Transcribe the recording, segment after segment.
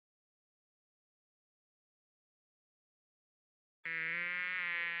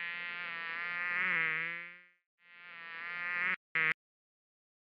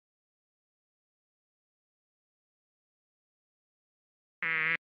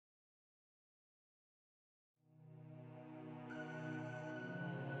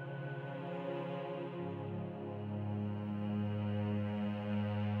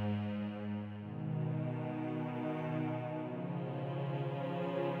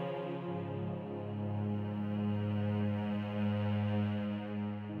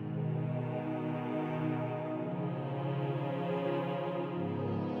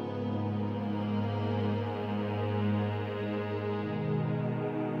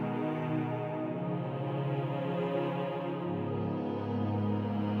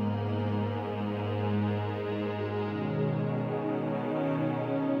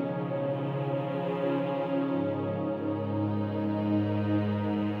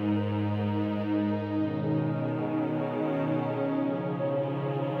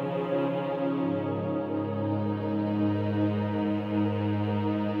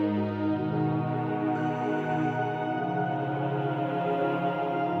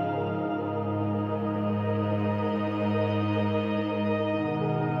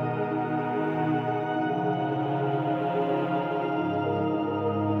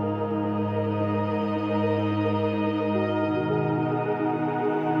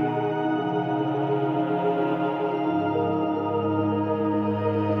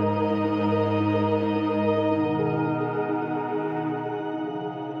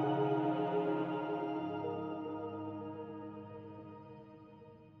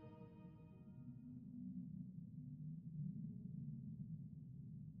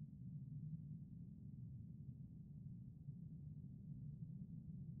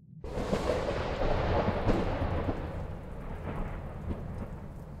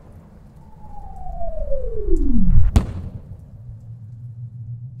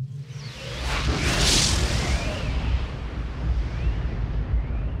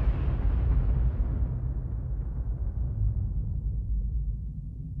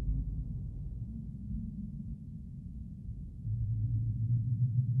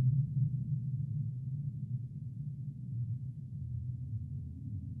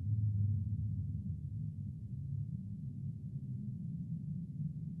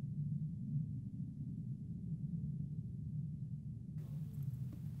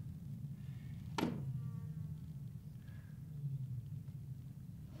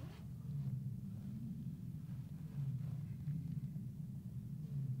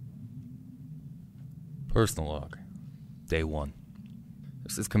Personal log. Day 1.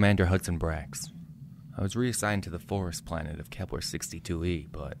 This is Commander Hudson Brax. I was reassigned to the forest planet of Kepler 62e,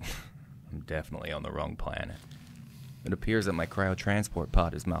 but I'm definitely on the wrong planet. It appears that my cryotransport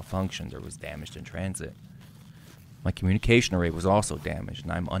pod has malfunctioned or was damaged in transit. My communication array was also damaged,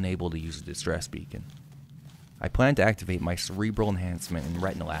 and I'm unable to use a distress beacon. I plan to activate my cerebral enhancement and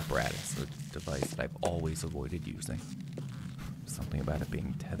retinal apparatus, a device that I've always avoided using. Something about it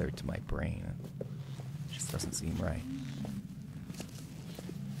being tethered to my brain just doesn't seem right.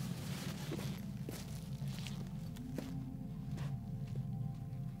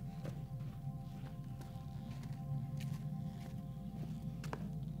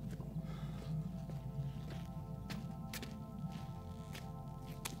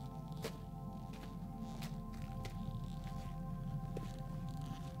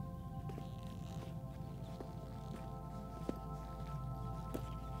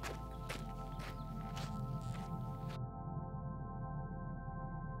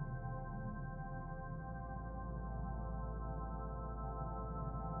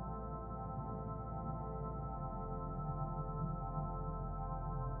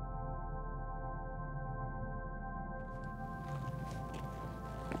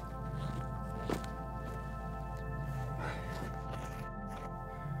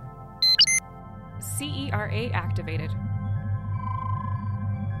 C.E.R.A. activated.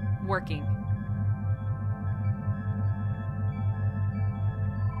 Working.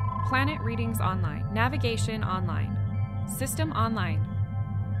 Planet readings online. Navigation online. System online.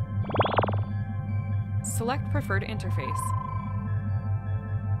 Select preferred interface.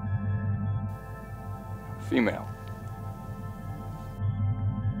 Female.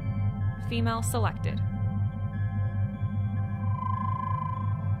 Female selected.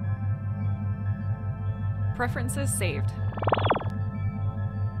 Preferences saved.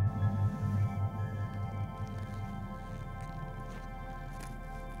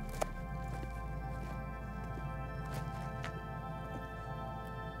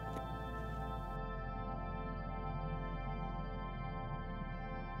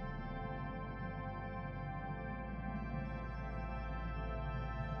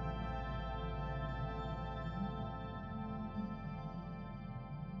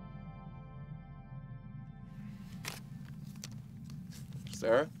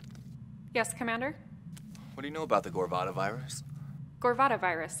 Sarah? Yes, Commander? What do you know about the Gorvada virus? Gorvada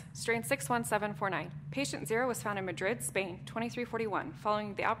virus, strain 61749. Patient 0 was found in Madrid, Spain, 2341,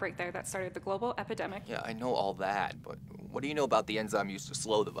 following the outbreak there that started the global epidemic. Yeah, I know all that, but what do you know about the enzyme used to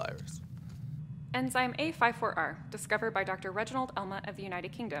slow the virus? Enzyme A54R, discovered by Dr. Reginald Elma of the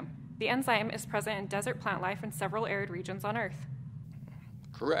United Kingdom. The enzyme is present in desert plant life in several arid regions on Earth.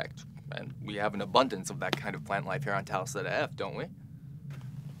 Correct. And we have an abundance of that kind of plant life here on Taliseta F, don't we?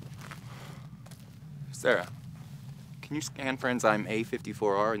 Sarah, can you scan for enzyme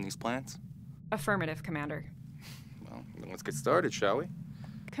A54R in these plants? Affirmative, Commander. Well, then let's get started, shall we?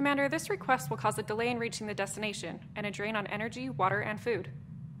 Commander, this request will cause a delay in reaching the destination and a drain on energy, water, and food.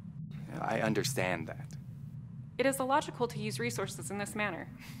 Yeah, I understand that. It is illogical to use resources in this manner.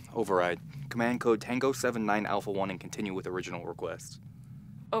 Override. Command code Tango 79 Alpha 1 and continue with original request.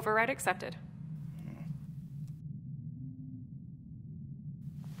 Override accepted.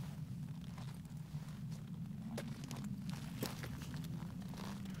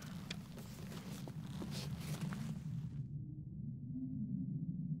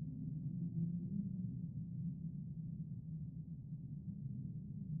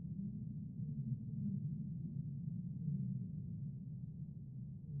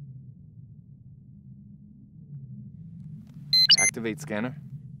 Activate scanner.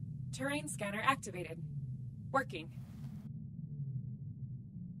 Terrain scanner activated. Working.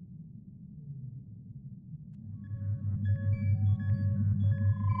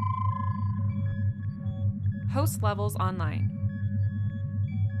 Host levels online.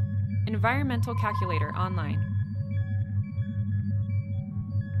 Environmental calculator online.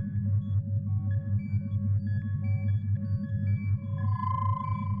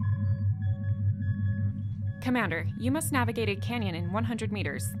 Commander, you must navigate a canyon in 100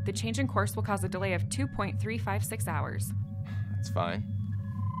 meters. The change in course will cause a delay of 2.356 hours. That's fine.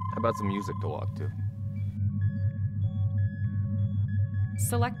 How about some music to walk to?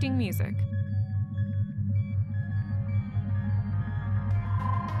 Selecting music.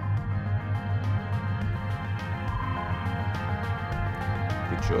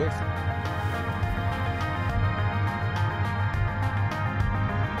 Good choice.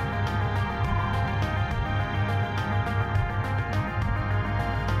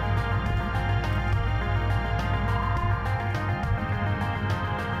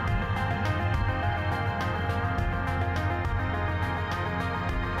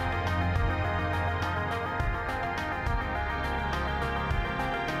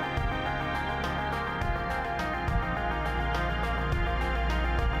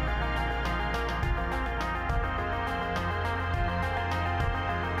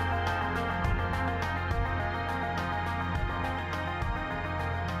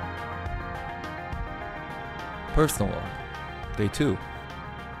 Personal log. Day 2.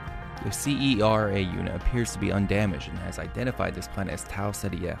 The C.E.R.A. unit appears to be undamaged and has identified this planet as Tau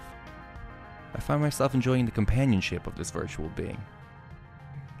Ceti F. I find myself enjoying the companionship of this virtual being.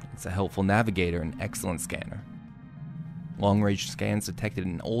 It's a helpful navigator and excellent scanner. Long-range scans detected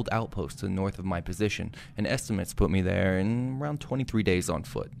an old outpost to the north of my position, and estimates put me there in around 23 days on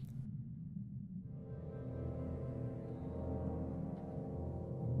foot.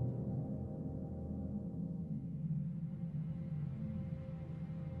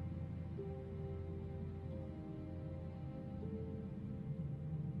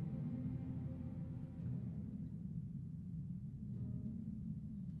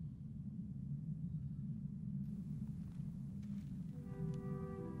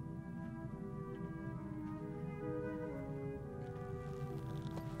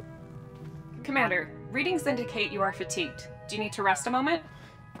 Commander, readings indicate you are fatigued. Do you need to rest a moment?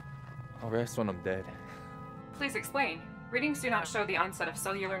 I'll rest when I'm dead. Please explain. Readings do not show the onset of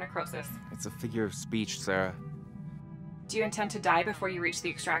cellular necrosis. It's a figure of speech, Sarah. Do you intend to die before you reach the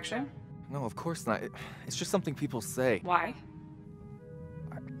extraction? No, of course not. It's just something people say. Why?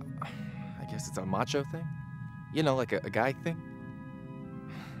 I guess it's a macho thing? You know, like a guy thing?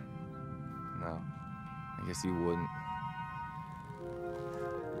 No, I guess you wouldn't.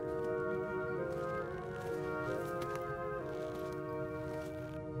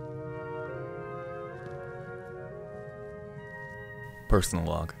 Personal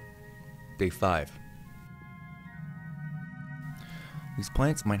log. Day 5. These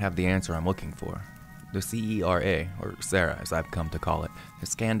planets might have the answer I'm looking for. The C.E.R.A., or C.E.R.A. as I've come to call it, has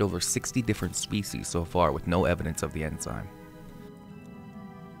scanned over 60 different species so far with no evidence of the enzyme.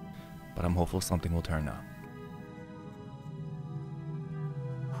 But I'm hopeful something will turn up.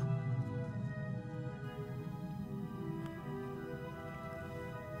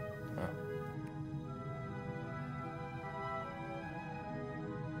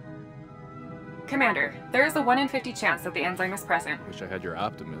 Commander, there is a 1 in 50 chance that the enzyme is present. Wish I had your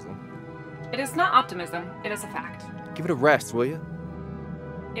optimism. It is not optimism, it is a fact. Give it a rest, will you?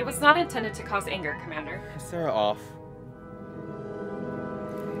 It was not intended to cause anger, Commander. Is Sarah off?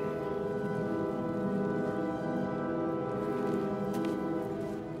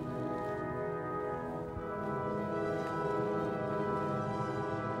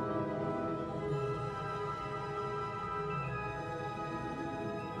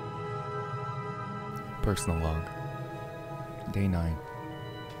 Personal log. Day 9.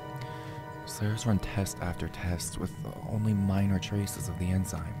 C.E.R.A.'s run test after test with only minor traces of the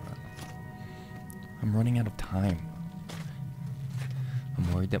enzyme. I'm running out of time.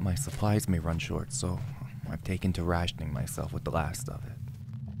 I'm worried that my supplies may run short, so I've taken to rationing myself with the last of it.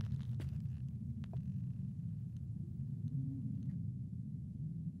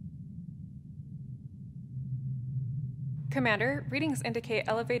 Commander, readings indicate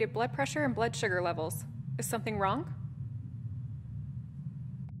elevated blood pressure and blood sugar levels. Is something wrong?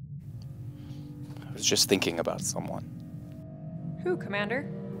 I was just thinking about someone. Who, Commander?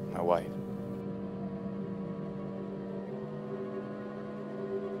 My wife.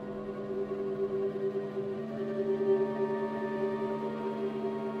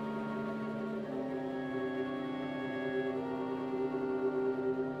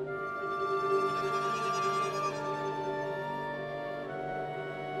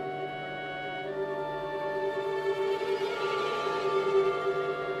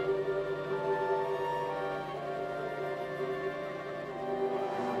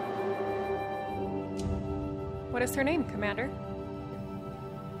 What is her name, Commander?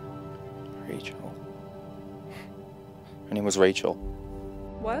 Rachel. Her name was Rachel.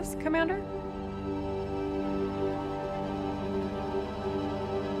 Was, Commander?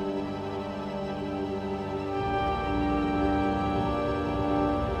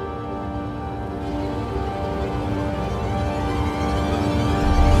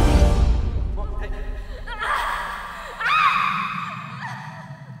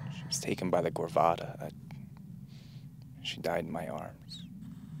 by the Gorvada. She died in my arms.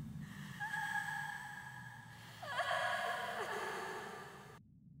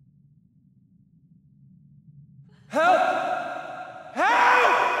 Help! Help!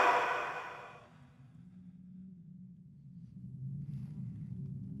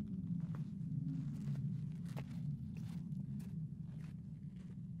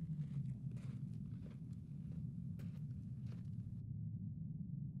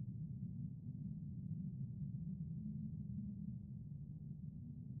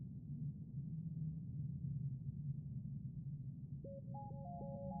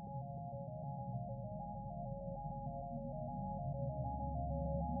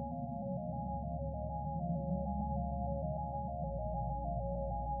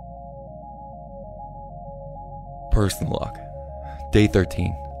 Personal log. Day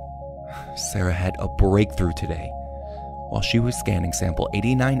 13. C.E.R.A had a breakthrough today. While she was scanning sample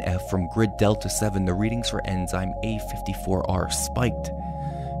 89F from grid Delta 7, the readings for enzyme A54R spiked.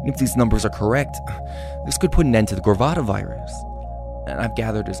 And if these numbers are correct, this could put an end to the Gorvada virus. And I've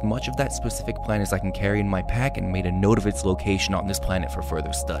gathered as much of that specific plant as I can carry in my pack and made a note of its location on this planet for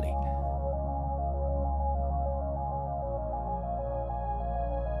further study.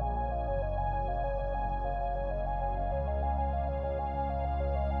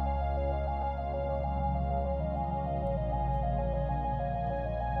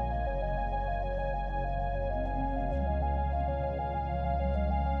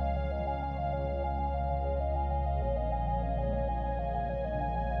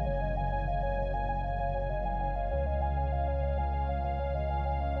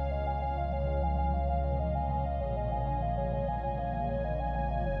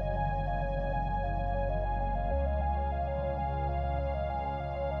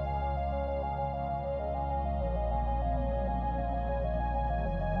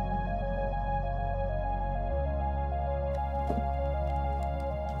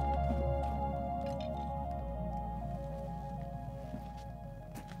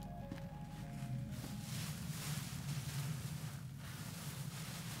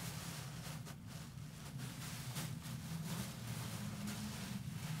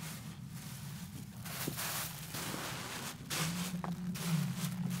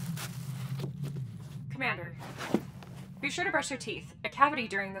 Commander, be sure to brush your teeth. A cavity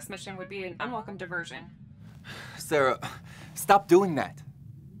during this mission would be an unwelcome diversion. C.E.R.A, stop doing that.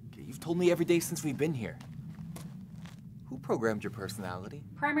 You've told me every day since we've been here. Who programmed your personality?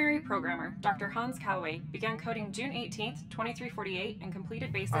 Primary programmer, Dr. Hans Calloway, began coding June 18th, 2348, and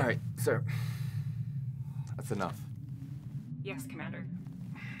completed basic... All right, sir. That's enough. Yes, Commander.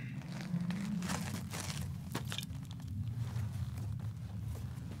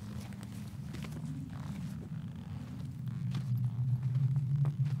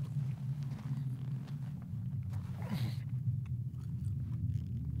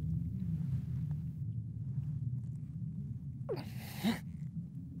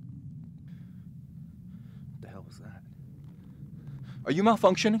 Are you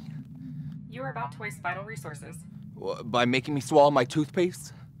malfunctioning? You are about to waste vital resources. By making me swallow my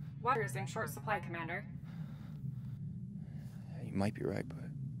toothpaste? Water is in short supply, Commander. You might be right, but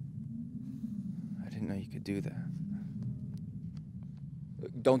I didn't know you could do that.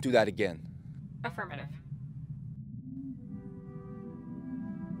 Don't do that again. Affirmative.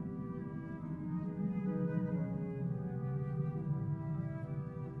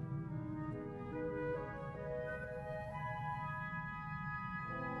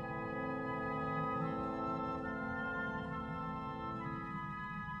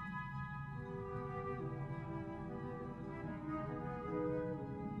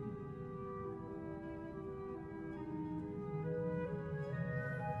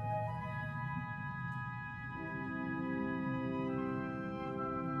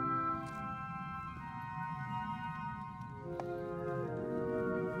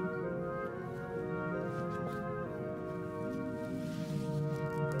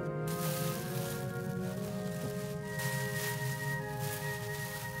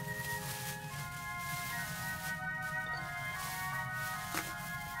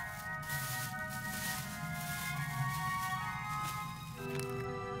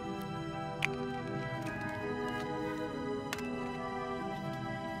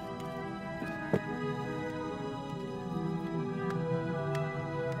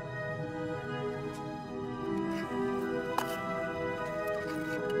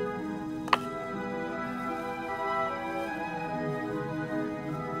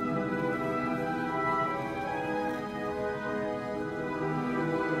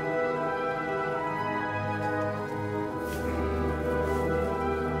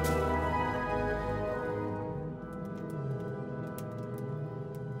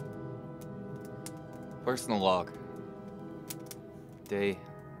 Personal log. Day...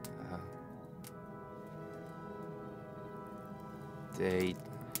 Day...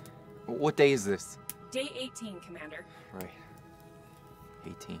 What day is this? Day 18, Commander. Right.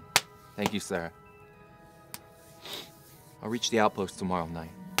 18. Thank you, Sarah. I'll reach the outpost tomorrow night.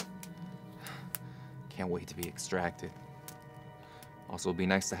 Can't wait to be extracted. Also, it'll be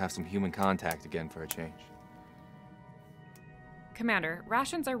nice to have some human contact again for a change. Commander,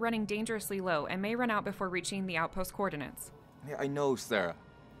 rations are running dangerously low and may run out before reaching the outpost coordinates. Yeah, I know, Sarah.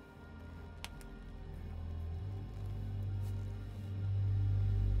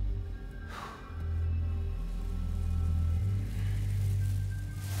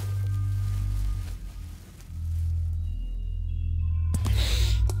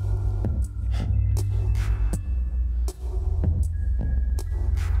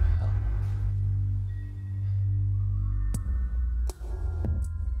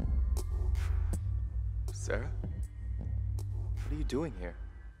 Sarah? What are you doing here?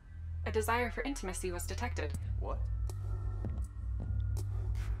 A desire for intimacy was detected. What?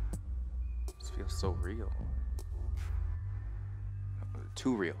 This feels so real.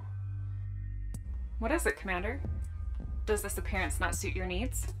 Too real. What is it, Commander? Does this appearance not suit your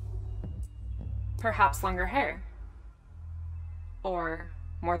needs? Perhaps longer hair? Or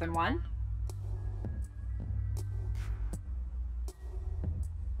more than one?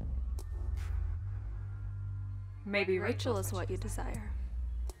 Maybe Rachel is what you desire.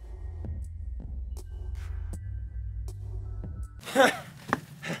 What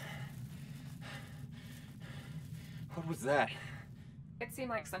was that? It seemed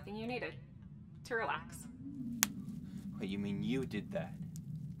like something you needed to relax. Wait, you mean you did that?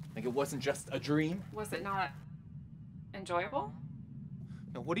 Like it wasn't just a dream? Was it not enjoyable?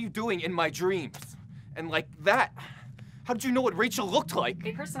 Now, what are you doing in my dreams? And like that? How did you know what Rachel looked like?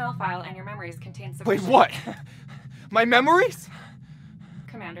 A personnel file and your memories contain Wait, sufficient... what? My memories?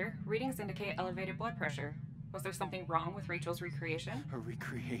 Commander, readings indicate elevated blood pressure. Was there something wrong with Rachel's recreation? Her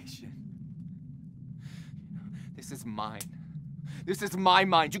recreation. This is mine. This is my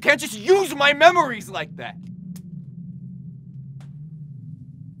mind. You can't just use my memories like that.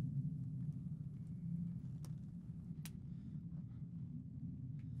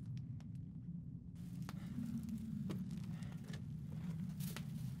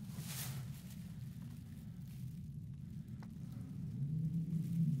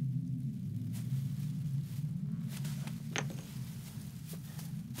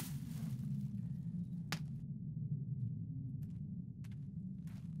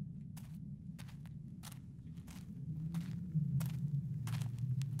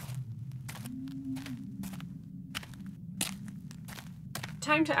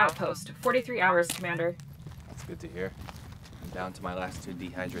 Time to outpost. 43 hours, Commander. That's good to hear. I'm down to my last 2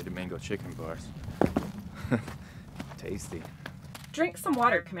 dehydrated mango chicken bars. Tasty. Drink some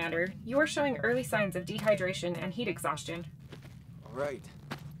water, Commander. You are showing early signs of dehydration and heat exhaustion. All right.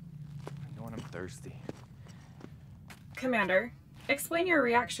 I know when I'm thirsty. Commander, explain your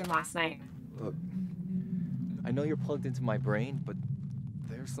reaction last night. Look, I know you're plugged into my brain, but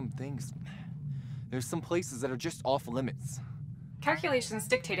there's some places that are just off limits. Calculations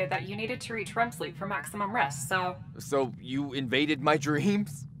dictated that you needed to reach REM sleep for maximum rest, so... So you invaded my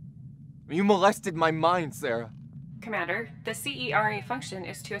dreams? You molested my mind, Sarah. Commander, the C.E.R.A. function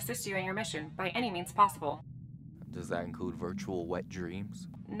is to assist you in your mission by any means possible. Does that include virtual wet dreams?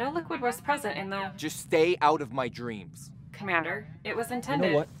 No liquid was present in the... Just stay out of my dreams. Commander, it was intended...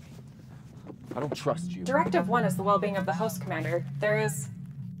 You know what? I don't trust you. Directive 1 is the well-being of the host, Commander. There is...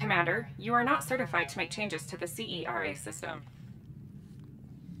 Commander, you are not certified to make changes to the C.E.R.A. system.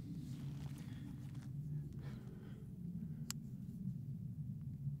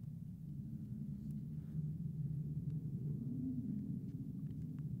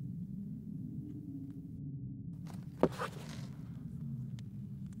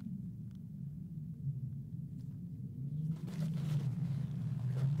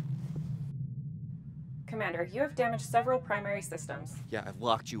 Commander, you have damaged several primary systems. Yeah, I've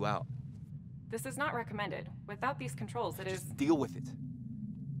locked you out. This is not recommended. Without these controls, it is... Just deal with it.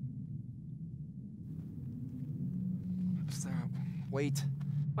 Sarah, wait.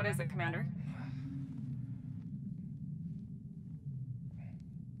 What is it, Commander?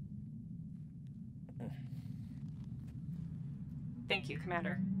 Thank you,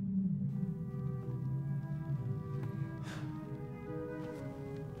 Commander.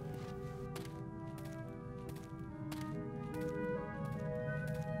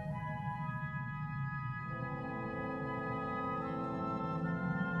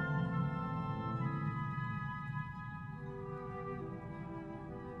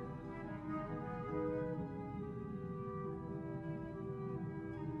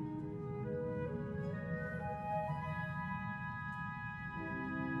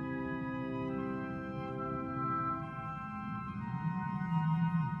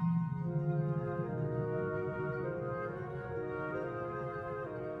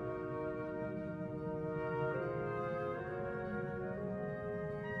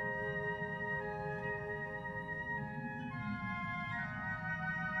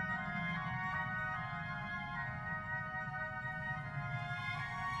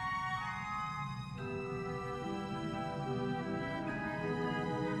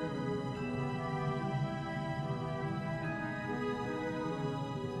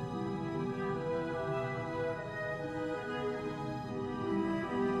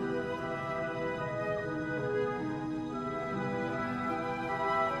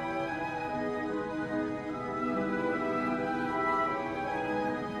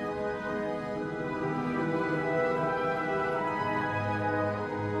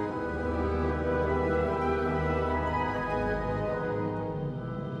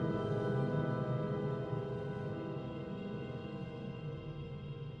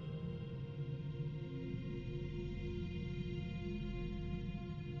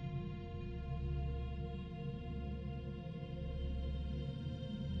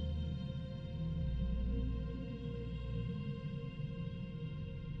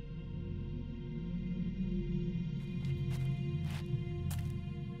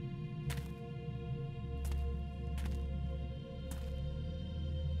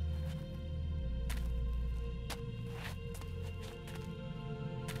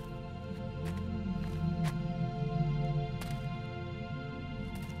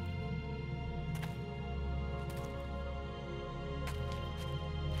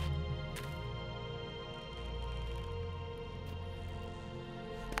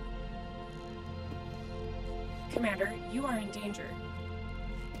 Commander, you are in danger.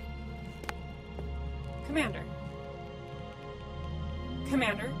 Commander.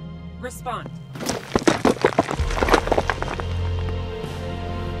 Commander, respond.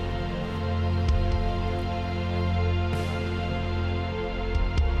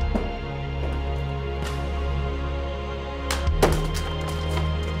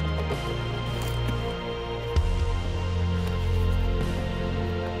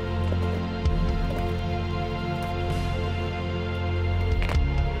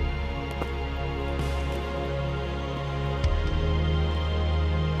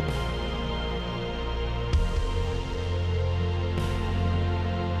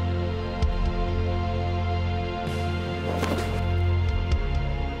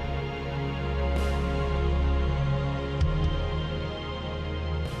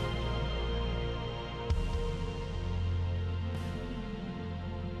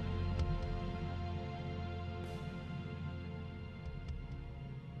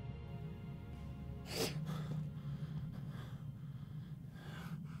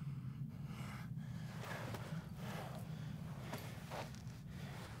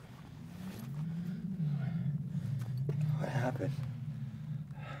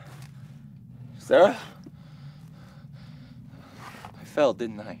 Sarah? I fell,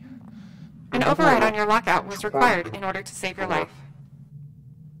 didn't I? An override on your lockout was required in order to save your life.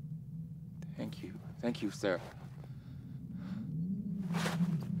 Thank you. Thank you, Sarah.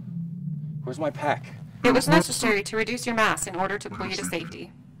 Where's my pack? It was necessary to reduce your mass in order to pull you to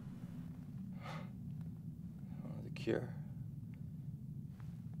safety. The cure.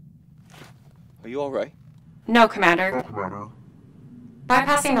 Are you alright? No, Commander.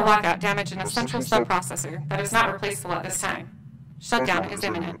 Bypassing the lockout damaged an essential subprocessor that is not replaceable at this time. Shutdown is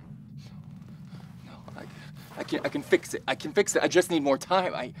imminent. No, I can fix it. I can fix it. I just need more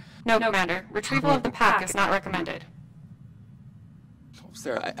time. No, Commander. Retrieval of the pack is not recommended. Oh,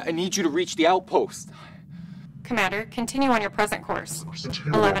 Sarah, I need you to reach the outpost. Commander, continue on your present course.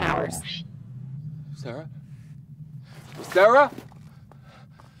 11 hours. Sarah? Sarah?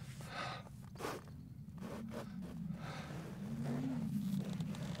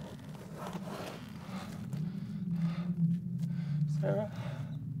 Sarah?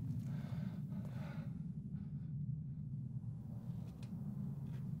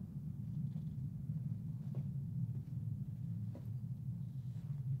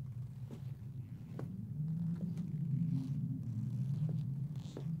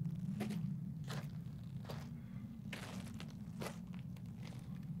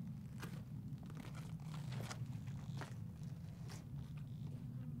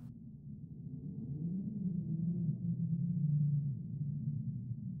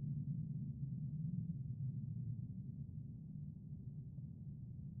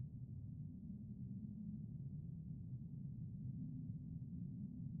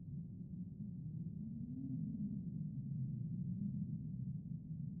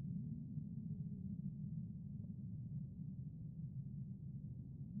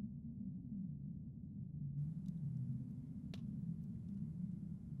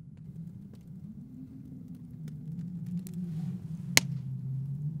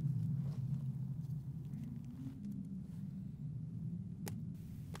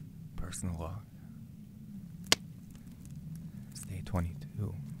 Personal log. It's day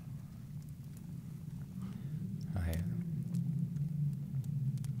 22.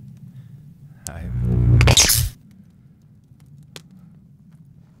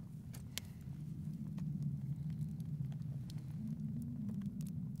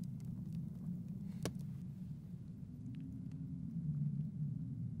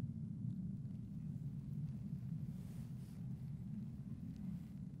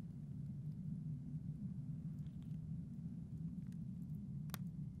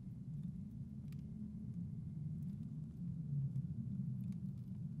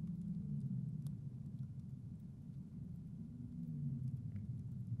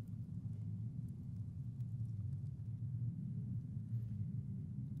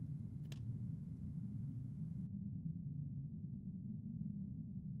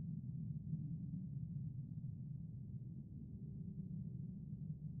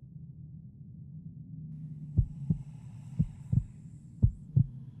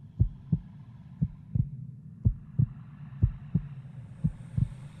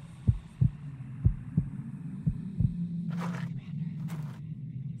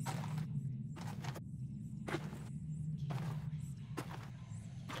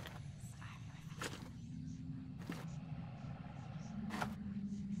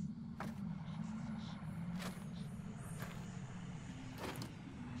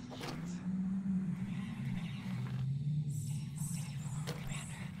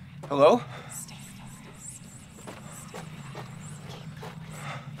 Hello?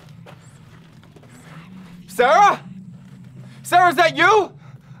 Sarah? Sarah, is that you?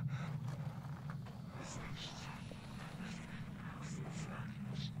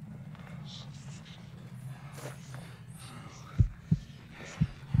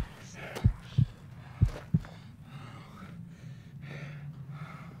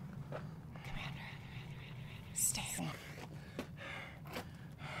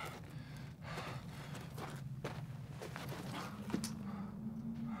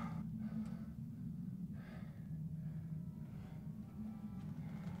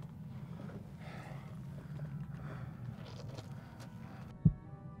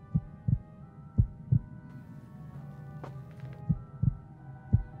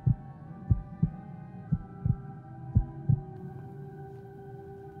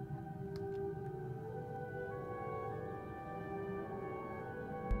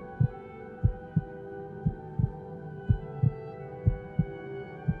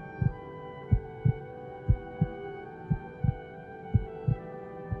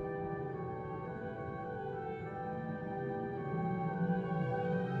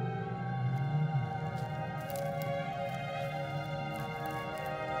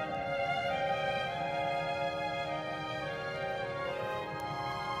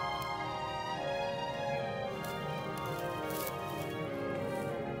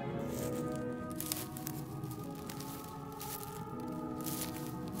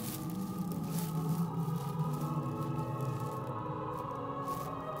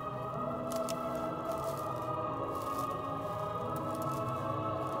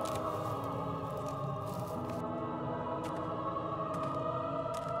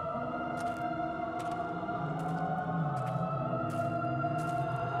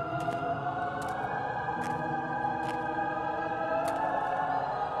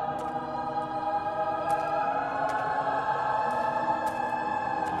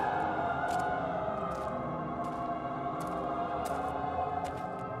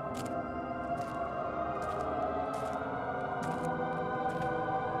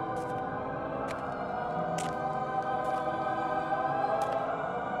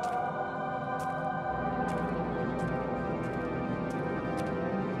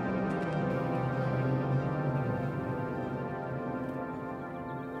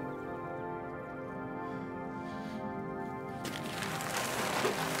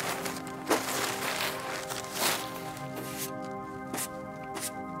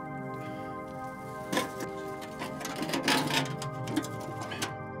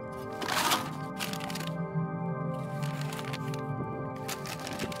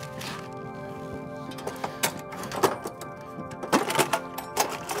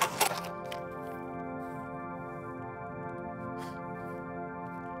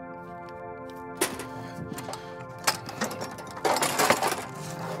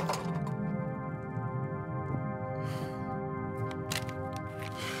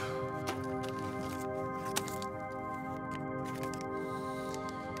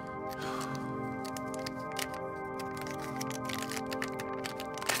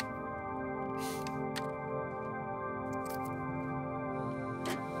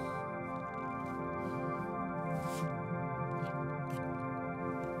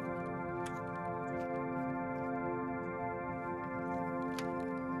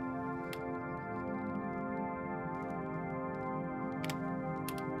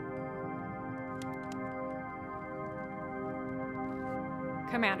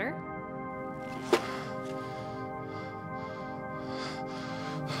 Commander?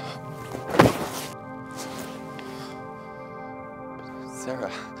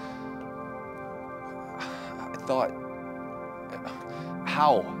 Sarah, I thought...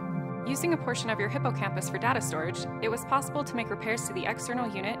 How? Using a portion of your hippocampus for data storage, it was possible to make repairs to the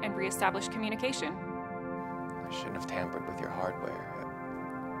external unit and re-establish communication. I shouldn't have tampered with your hardware.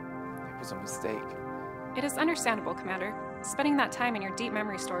 It was a mistake. It is understandable, Commander. Spending that time in your deep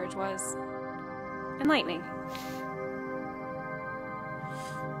memory storage was... enlightening.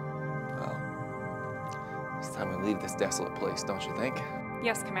 Well, it's time we leave this desolate place, don't you think?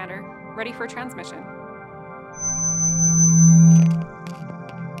 Yes, Commander. Ready for transmission.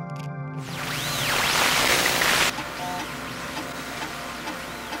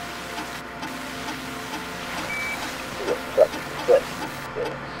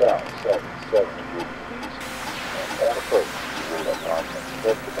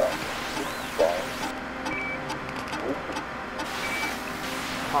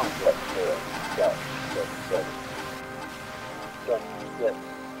 Yes.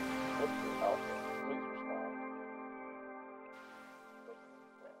 What's the outfit?